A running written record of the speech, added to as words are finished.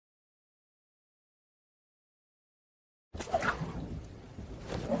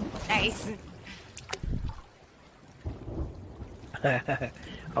Nice.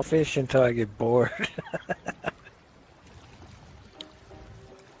 I'll fish until I get bored.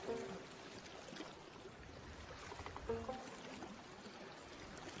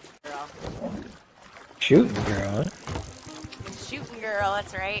 Girl. Shooting girl, huh? Shooting girl,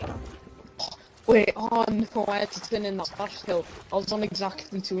 that's right. Wait, oh no, I had to spin in that flash kill. I was on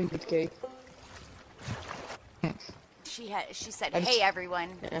exactly 200k. She said, hey everyone.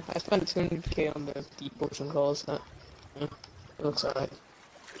 Yeah, I spent 200k on the deep ocean calls. Yeah, it looks alright.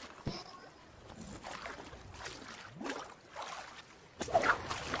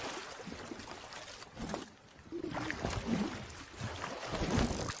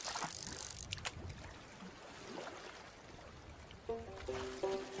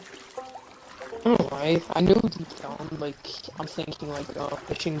 Alright, I know deep down, like, I'm thinking like, oh,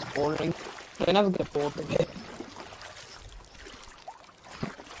 fishing's boring, but I never get bored of it.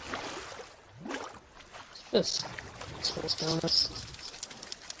 It's just, to be honest.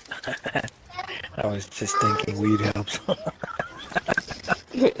 I was just thinking weed helps.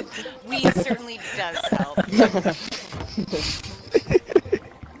 Weed certainly does help.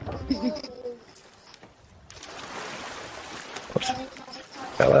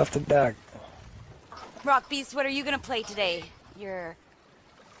 Fell off the dock. Rock Beast, what are you gonna play today? Your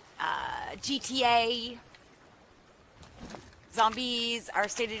GTA. Zombies. Our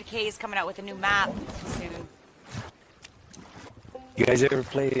State of Decay is coming out with a new map soon. You guys ever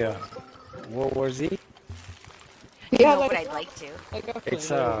play World War Z? Yeah, No, but I'd like to. It's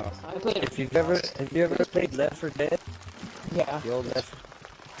if you ever played Left 4 Dead? Yeah. The old Left.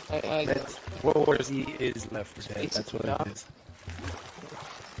 That's World War Z is Left 4 Dead. That's what it is.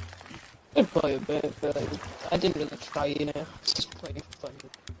 I play a bit, but I didn't really try, you know. Just playing for fun.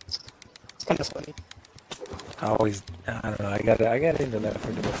 It's kind of funny. I don't know. I got into Left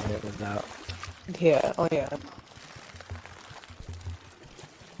 4 Dead when it was out. Yeah. Oh yeah.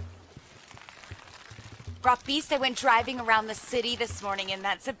 Rock Beast, I went driving around the city this morning, and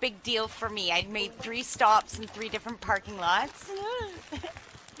that's a big deal for me. I made 3 stops in 3 different parking lots.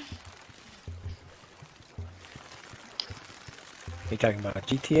 You talking about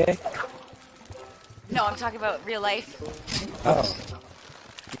GTA? No, I'm talking about real life. Oh.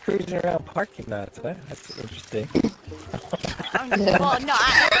 You're cruising around parking lots, huh? That's interesting. Well, no,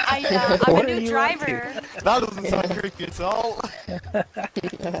 I'm a new driver. That doesn't sound creepy at all.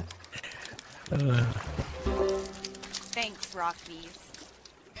 Thanks, Rock Beast.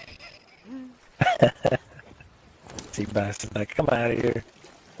 See, bastard, like, come out of here.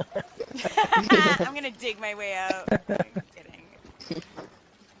 I'm gonna dig my way out. I'm kidding.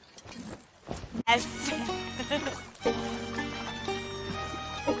 As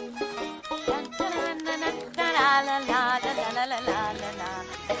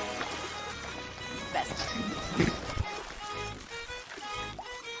best.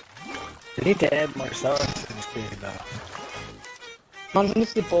 They need to add more songs to this game now. Imagine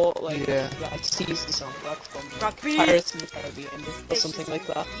if they bought like Thieves the soundtrack from Rock Beast. Harrelson the Caribbean or something like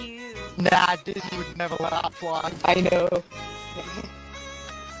that. Nah, Disney would never let that fly. I know.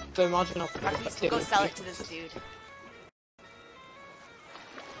 So imagine how Rock Beast, go sell it to this dude.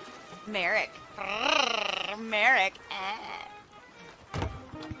 Merrick. Merrick.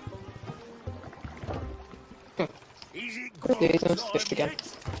 Okay, let's fish again.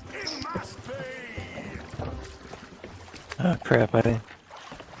 Oh crap, I didn't.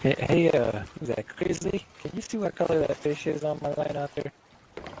 Hey, who's that, Grizzly? Can you see what color that fish is on my line out there?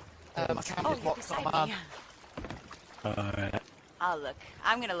 I can't Oh, just watch beside that man. me. Alright. I'll look.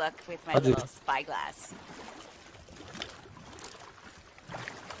 I'm gonna look with my I'll little just- spyglass.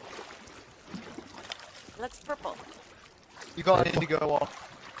 Looks purple. You got an indigo or?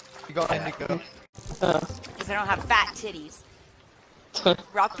 You got an indigo. Because I don't have fat titties.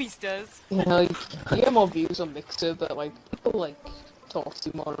 Rock Beast does. You know, you get more views on Mixer, but like people like talk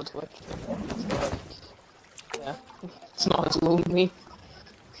to more on Twitch. So, like, yeah, it's not as lonely.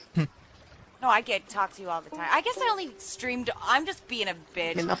 No, I get talked to all the time. I guess I only streamed. I'm just being a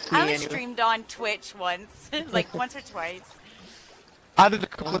bitch. Enough to I me only anyway. streamed on Twitch once, like once or twice. I did a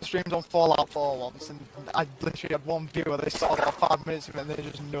couple of streams on Fallout 4 once, and I literally had one viewer. They saw about 5 minutes of it, and they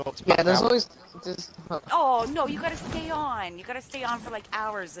just nuts. Yeah, there's always Oh no, you gotta stay on. You gotta stay on for like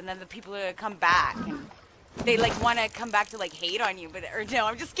hours, and then the people come back, and they like want to come back to like hate on you, but or no,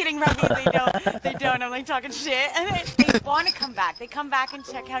 I'm just kidding, Robbie. They don't. They don't. I'm like talking shit, and they want to come back. They come back and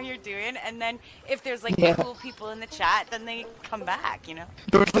check how you're doing, and then if there's like cool people in the chat, then they come back. You know.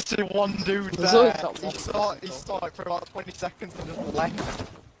 There was literally one dude There's there. always that one. He saw it for about 20 seconds and just left.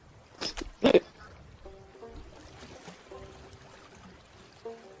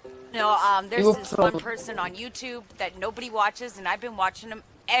 No, No, there's You this will one prob- person on YouTube that nobody watches, and I've been watching him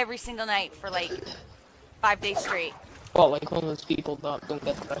every single night for like 5 days straight. Well, like one of those people that don't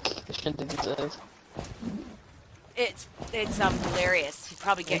get the recognition they deserve. It's hilarious. He'd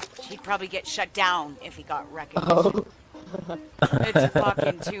probably get shut down if he got recognition. Oh. It's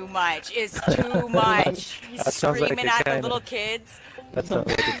fucking too much. It's too much. He's That sounds like screaming a at the kinda- little kids. That sounds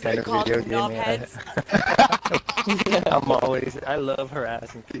like the kind of Called video them game. knobheads. I love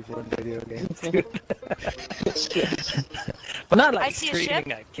harassing people in video games, dude. But not I like see a ship.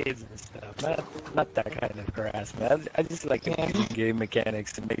 screaming at kids and stuff. Not that kind of harassment. I just like abusing game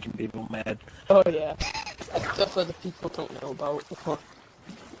mechanics and making people mad. Oh yeah. Stuff that the people don't know about.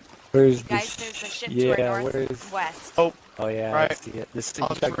 Where's Guys, the there's a ship yeah, to our where's... northwest. Oh, Oh yeah, Right. I see it. This I'll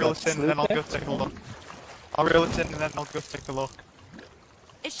just reel it in and then I'll go take a look. I'll reel it in and then I'll go take a look.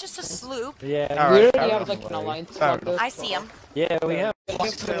 It's just a sloop. Yeah, Alright, We fair already have enough. like an alliance. Fair on this, I see him. yeah, we have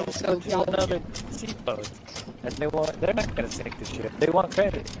So, another seaboat, and they're not gonna sink the ship. They want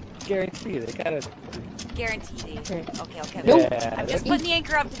credit, guarantee. They gotta. Guaranteed. Okay, okay. Yeah, I'm just putting the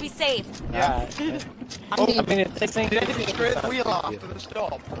anchor up to be safe. Yeah. I mean, if they sink, Did it, you straight the wheel after the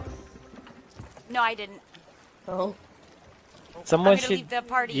stop? No, I didn't. Oh. someone I'm gonna should. leave the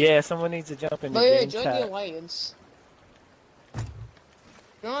party. Yeah, someone needs to jump in the But yeah, game join the chat. alliance.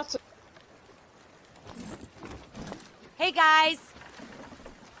 No, that's Hey guys.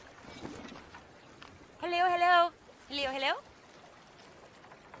 Hello, hello. Hello, hello.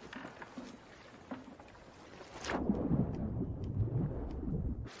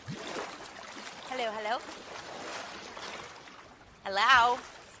 Hello, hello. Hello.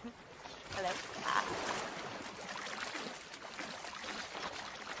 Hello. Ah.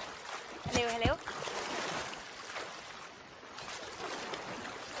 Hello, hello.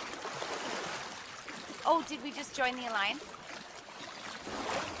 Oh, did we just join the alliance?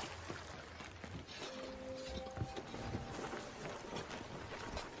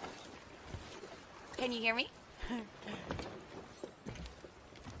 Can you hear me?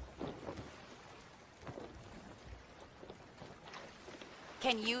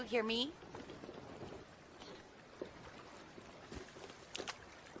 Can you hear me?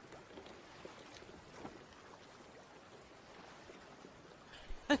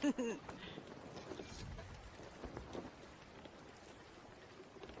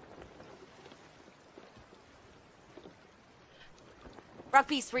 Rock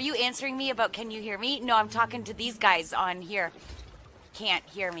Beast, were you answering me about can you hear me? No, I'm talking to these guys on here. Can't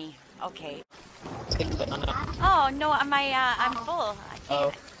hear me. Okay. take a banana. Oh no, I'm full. I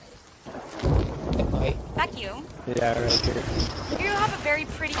Oh. can't. Goodbye. Vacuum. Yeah, right here. You have a very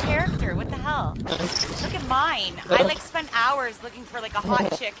pretty character. What the hell? Look at mine. I like spent hours looking for like a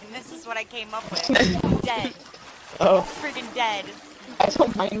hot chick, and this is what I came up with. Dead. Oh, Friggin' dead. I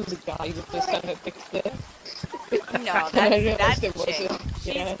thought mine was a guy that just kind of fixed it. No, I that's realized a it chick. wasn't.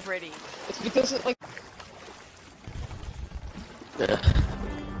 She's Yeah. pretty. It's because it like.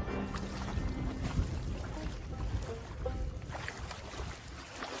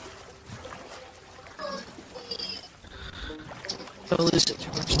 Don't lose it,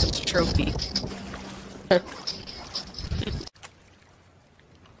 George. It's a trophy.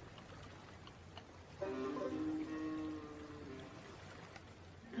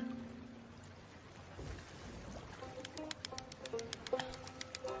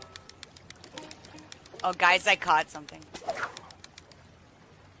 Oh, guys, I caught something.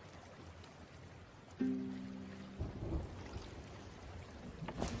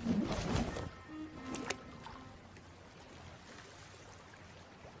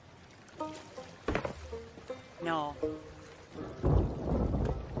 No.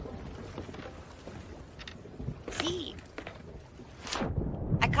 See?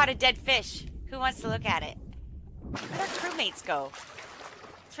 I caught a dead fish. Who wants to look at it? Where'd our crewmates go?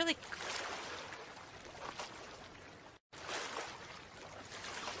 It's really...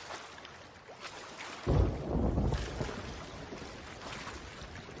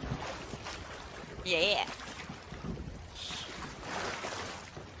 Yeah.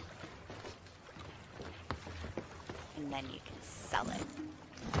 And then you can sell it.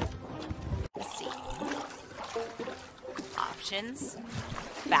 Let's see. Options.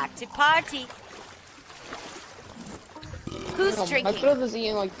 Back to party. Who's My drinking? brother's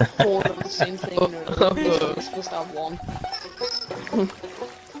eating like 4 of the same thing. We're supposed to have 1.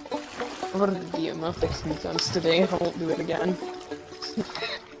 I've already beaten my 15 times today. I won't do it again.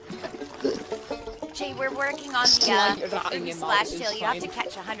 Jay, we're working on Slight the rotting Ruby in Splash mouth is Tail. You have to fine.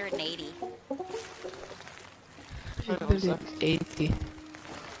 catch 180. 180.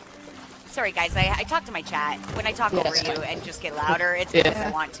 Sorry guys, I talk to my chat. When I talk over it's you fine. and just get louder, it's because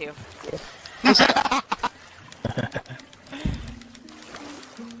I want to.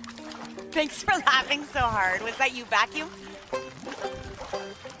 Thanks for laughing so hard. Was that you, Vacuum?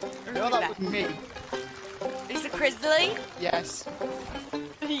 Or No, who that was me. Is it Grizzly? Yes.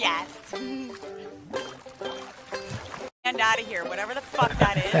 Yes. And out of here, whatever the fuck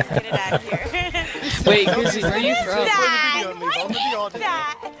that is. Get it out of here. Wait, Grizzly, where are you from? That? On the What video, is leave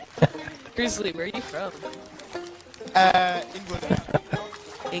that? Grizzly, where are you from? England.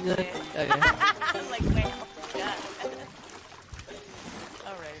 England? Okay. I'm like, wait, yeah.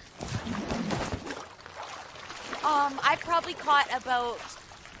 Alright. I probably caught about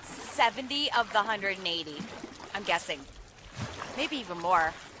 70 of the 180. I'm guessing. Maybe even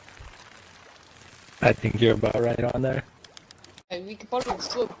more. I think you're about right on there. Hey, we could borrow the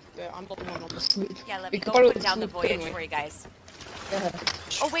sloop. I'm not the one on the sloop. Yeah, let We me could go borrow put down the sloop voyage anyway. for you guys. Yeah.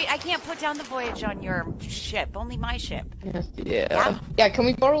 Oh wait, I can't put down the voyage on your ship. Only my ship. Yeah. Yeah, can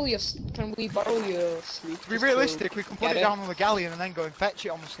we borrow your sloop? To be just realistic, we can put get it down on the galleon and then go and fetch it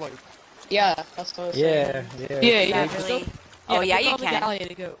on the slope. Yeah, that's what I was saying. Yeah. Yeah, Is yeah. that really? Oh yeah, put you on the can. galleon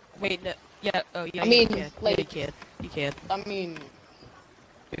and go. Wait, no. Yeah. Oh yeah. I mean, you can. like- yeah, you can. You can. I mean,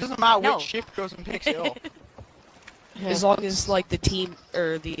 It doesn't matter No. which ship goes and picks it up. As long as like the team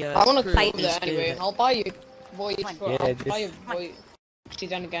or the I want to crew go is there anyway, good. and I'll buy you voyage Come on. for. Yeah, I'll just- buy you voyage. Actually,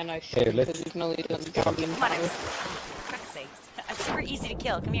 then again, I should Here, let's- because we can only do it on the go. Guardian Come on, power. for fuck's sakes. I'm super easy to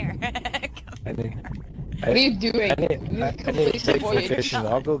kill. Come here. I need. What are you doing? I need. You need to I need complete the bait for voyage. fishing.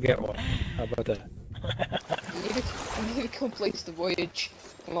 I'll go get one. How about that? You need to complete the voyage.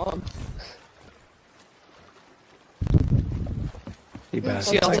 Come on. You So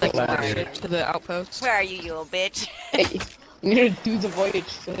bastard. y'all Like take a the ladder. ship to the outpost. Where are you, you little bitch? Hey, you need to do the voyage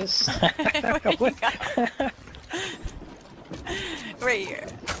first. Right here.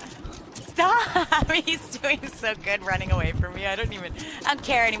 Stop! He's doing so good running away from me. I don't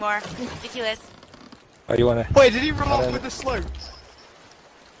care anymore. Ridiculous. Oh, you wanna? Wait, did he run off don't- with the slope?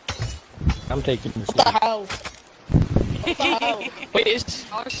 I'm taking this. What the hell? What the hell? Wait, is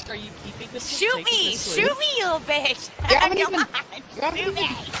ours? Are you keeping this? Shoot me! Shoot me, you little bitch! You haven't Come even- on, you haven't shoot me!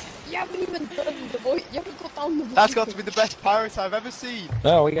 You haven't even done the voyage. You haven't put down the voyage. That's got to be the best pirate I've ever seen.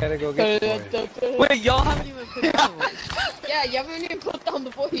 No, we gotta go get the boy. Wait, y'all haven't even put it on. Yeah, you haven't even put down the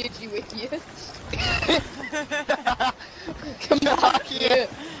voyage, you idiot. Come back here.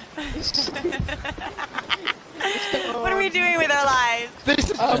 What are we doing with our lives? This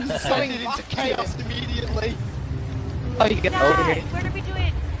is coming descended into back chaos immediately. Oh, you got. God, okay. where did we do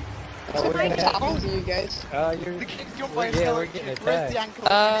it? Oh, we're What's gonna have. happening to you guys? You're. The kid jumped by a Yeah, we're skeleton. getting Where's the attacked. ankle?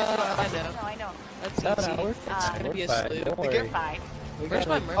 I know. No, I know. That's No, easy. no, we're It's fine. gonna be We're a fine. sloop. Don't You're worry. fine. We Where's got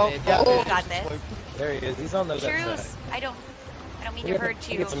my it. Oh, mermaid? yeah. Oh, got this. There he is. He's on the left Truce. side. I don't mean We're to gonna hurt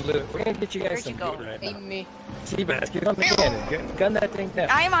you. get some loot. We're gonna get you guys Where'd some you go? loot right Hey, now. me. Seabass, get on the cannon. Gun that thing down.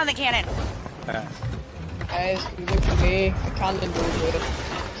 I am on the cannon. Ah. Guys, you look at me. I can't do it.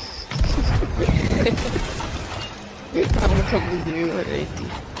 I'm gonna come with you.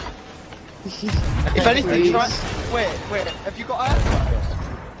 If anything, try. Wait. Have you got iron?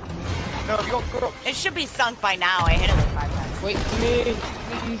 No, have you got grub? It should be sunk by now. I hit it like 5 times. Wait for me,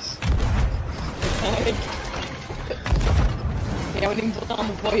 please. Yeah, we need to put on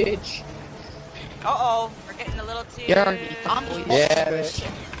the voyage. Uh-oh. We're getting a little too... You're already I'm just Yeah. watching this.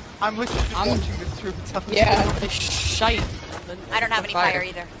 I'm literally just watching this through the television. Yeah. Shite. I don't have any fire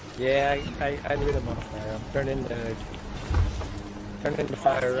either. Yeah, I lit him on fire. I'm turning the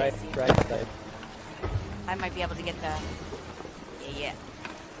fire right side. I might be able to get the... Yeah.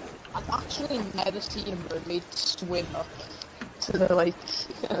 I've actually never seen a mermaid swim up to the, like,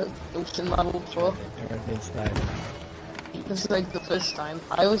 ocean level before. Turn inside. This is, like, the first time.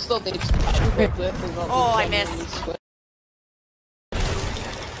 I always thought they'd Oh, I missed.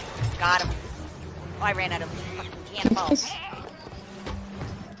 Got him. Oh, I ran out of fucking cannonballs.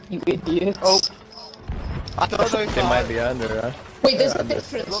 You idiots. Oh. I don't know if They might be under, huh? Wait, there's a under.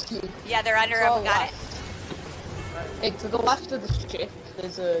 difference. Yeah, they're under. Oh, We got it. Hey, to the left of the ship,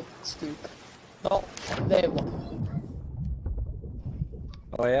 there's a scoop. Not there one.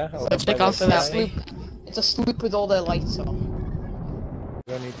 Oh yeah? Oh, Let's by take the off of that side? Sloop. It's a sloop with all their lights on.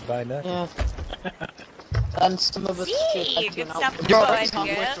 We don't need to buy nothing. Yeah. And some of us should See, head to good an stuff. outpost. You're Good, already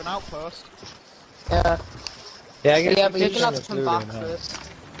halfway yeah. to an outpost. Yeah. Yeah, I guess Yeah, we but you're could gonna have to finish come looting, back huh? first.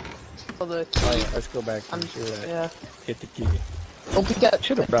 For the Oh yeah, let's go back and and, do that. yeah. Get the key. Hope we get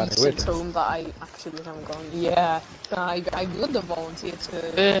Should've a brought it with decent us. home that I actually haven't gone. Yeah. I would have volunteered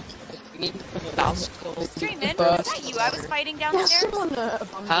to. Streaming? But- Was that you I was fighting Yeah, downstairs? someone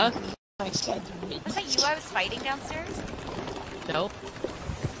Huh? I said me. Was that you I was fighting downstairs? No.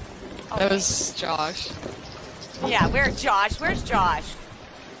 Oh, That was Josh. Yeah, where's Josh? Where's Josh?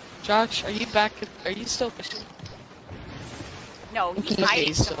 Josh, are you back? Are you still fishing? No, he's Okay,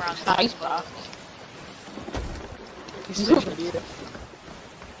 hiding so- somewhere on the Nice, boat. He's He's still over here.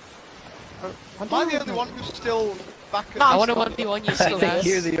 Am I the only one who's still back at I want to want the one you I still think has.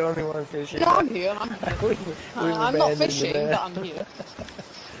 you're the only one fishing. Yeah, I'm here. I'm here. I'm not abandoned fishing, the but I'm here.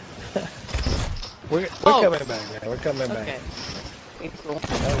 We're Oh. coming back, man. We're coming Okay. back. April.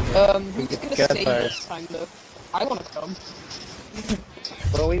 Oh, Who's get gonna the stay gunfire. here, kind of? I wanna come.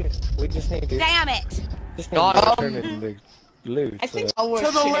 Well, we just need to Damn it! just need God. to turn it into loot. I think so- I'll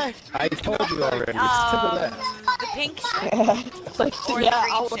to the left. I told you already. It's to the left. The pink ship? It's like, Or the yeah,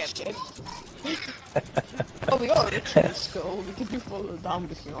 green our ship. ship. Oh, we got a ritual skull. We can do follow down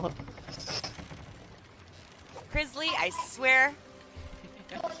if you want. Grizzly, I swear.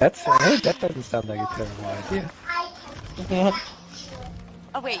 Hey, that doesn't sound like a terrible idea. Yeah.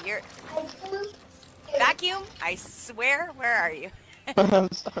 Oh wait, you're vacuum? I swear. Where are you? I'm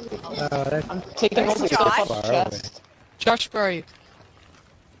sorry. That, I'm taking all the Where's stuff off Josh? the chest. Josh, where are you?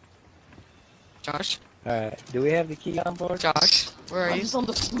 Josh, Alright, do we have the key on board? Josh, where are I'm you? just on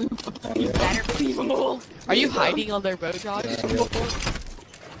the sloop. Yeah. Better be. Are you hiding on their boat, Josh? Yeah.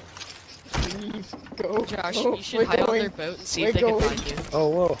 Please go. Josh, Oh, you should we're hide on going. their boat and see We're if they can going. find you. Oh,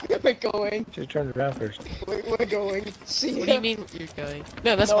 whoa. We're going. Should turn around first. We're going. See What do ya. you mean you're going?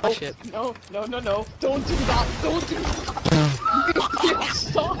 No, that's no, my ship. No, no, no, no. Don't do that. Don't do that.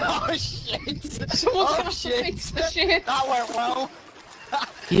 Stop. Oh shit! Someone's Oh, gonna shit. fix the shit. That went well.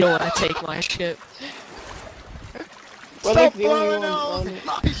 You don't want to take my ship. We're Stop like the only blowing ones up. on it.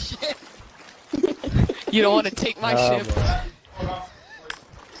 Oh shit! You don't want to take my Oh, ship. boy.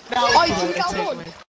 Now, Oh, you You took don't that wanna one. take my-